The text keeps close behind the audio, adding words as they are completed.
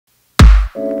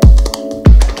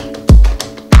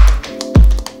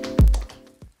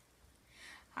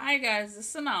Hi guys,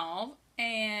 it's Synolve,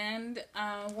 and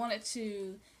I wanted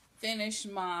to finish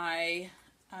my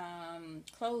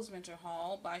clothes winter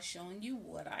haul by showing you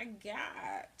what I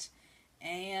got.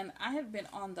 And I have been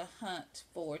on the hunt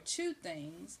for two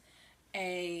things: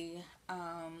 a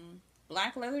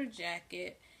black leather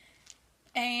jacket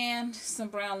and some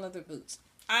brown leather boots.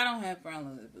 I don't have brown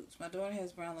leather boots. My daughter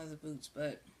has brown leather boots,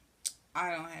 but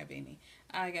I don't have any.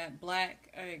 I got black,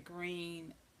 I got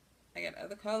green, I got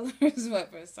other colors,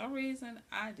 but for some reason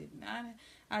I did not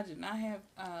have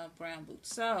brown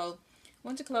boots. So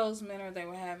went to Clothes Winter. They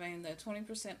were having the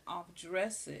 20% off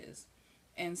dresses,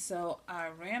 and so I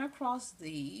ran across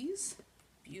these.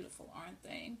 Beautiful, aren't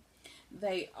they?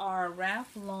 They are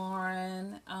Ralph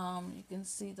Lauren. You can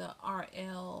see the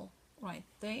RL right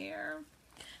there.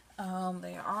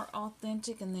 They are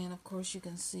authentic, and then of course you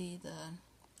can see the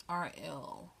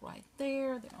RL right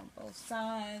there. They're on both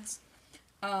sides.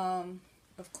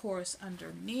 Of course,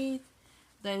 underneath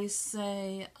they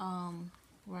say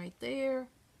right there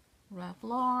Ralph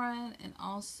Lauren, and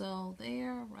also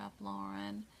there Ralph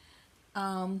Lauren,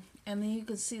 and then you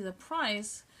can see the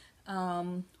price,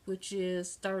 which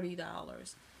is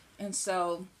 $30. And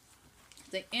so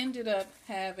they ended up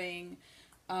having,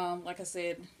 like I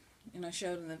said, and I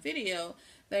showed in the video,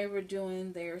 they were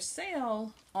doing their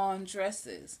sale on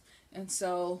dresses. And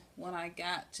so when I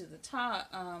got to the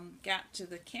top, got to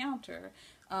the counter,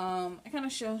 I kind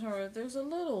of showed her there's a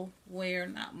little wear,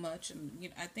 not much, and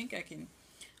I think I can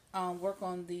work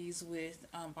on these with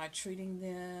by treating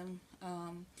them,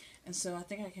 and so I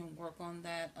think I can work on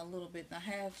that a little bit. I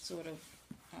have sort of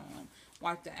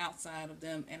wiped the outside of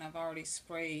them, and I've already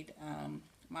sprayed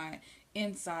my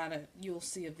inside. You'll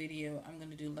see a video I'm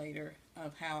going to do later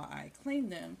of how I clean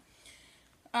them.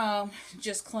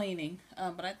 Just cleaning,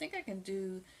 but I think I can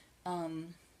do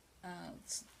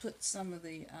put some of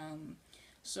the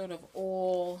sort of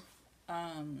oil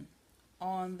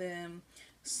on them,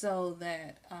 so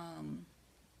that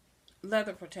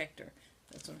leather protector,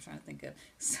 that's what I'm trying to think of,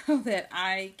 so that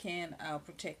I can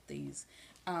protect these,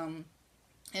 and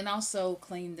also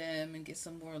clean them and get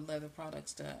some more leather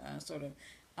products to sort of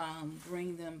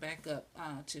bring them back up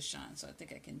to shine. So I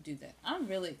think I can do that. I'm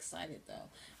really excited though.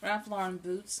 Ralph Lauren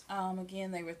boots,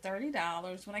 again, they were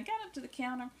 $30. When I got up to the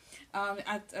counter,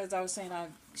 as I was saying, I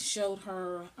showed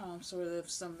her sort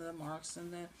of some of the marks,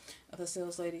 and the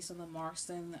sales lady some of the marks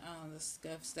and the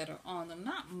scuffs that are on them.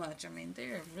 Not much. I mean,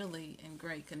 they're really in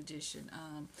great condition.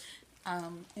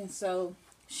 And so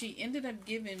she ended up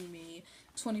giving me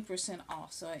 20%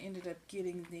 off. So I ended up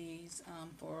getting these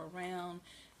for around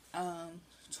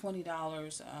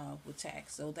 $20 with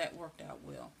tax, so that worked out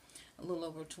well. A little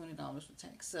over $20 with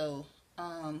tax. So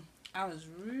I was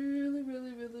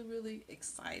really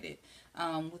excited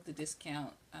with the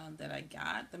discount that I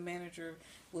got. The manager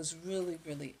was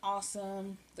really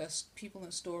awesome. The people in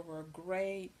the store were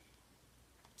great.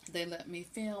 They let me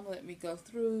film, let me go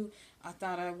through. I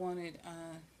thought I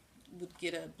would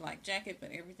get a black jacket,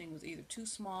 but everything was either too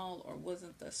small or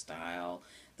wasn't the style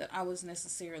that I was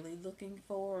necessarily looking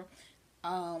for.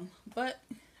 But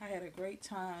I had a great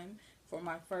time for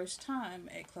my first time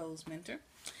at Clothes Winter,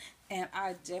 and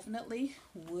I definitely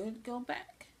would go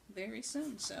back very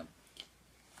soon. So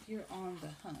you're on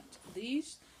the hunt.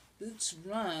 These boots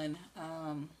run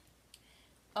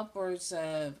upwards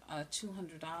of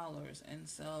 $200, and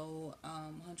so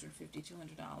 $150,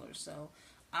 $200. So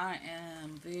I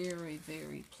am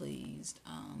very pleased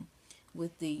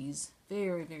with these.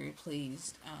 Very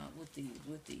pleased with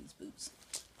these boots.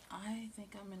 I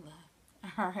think I'm in love.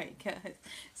 All right, guys.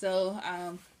 So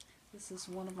this is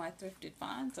one of my thrifted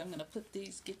finds. I'm gonna get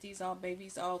these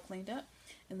babies all cleaned up,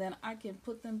 and then I can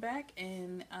put them back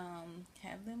and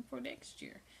have them for next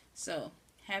year. So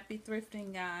happy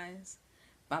thrifting, guys.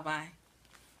 Bye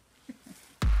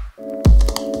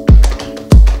bye.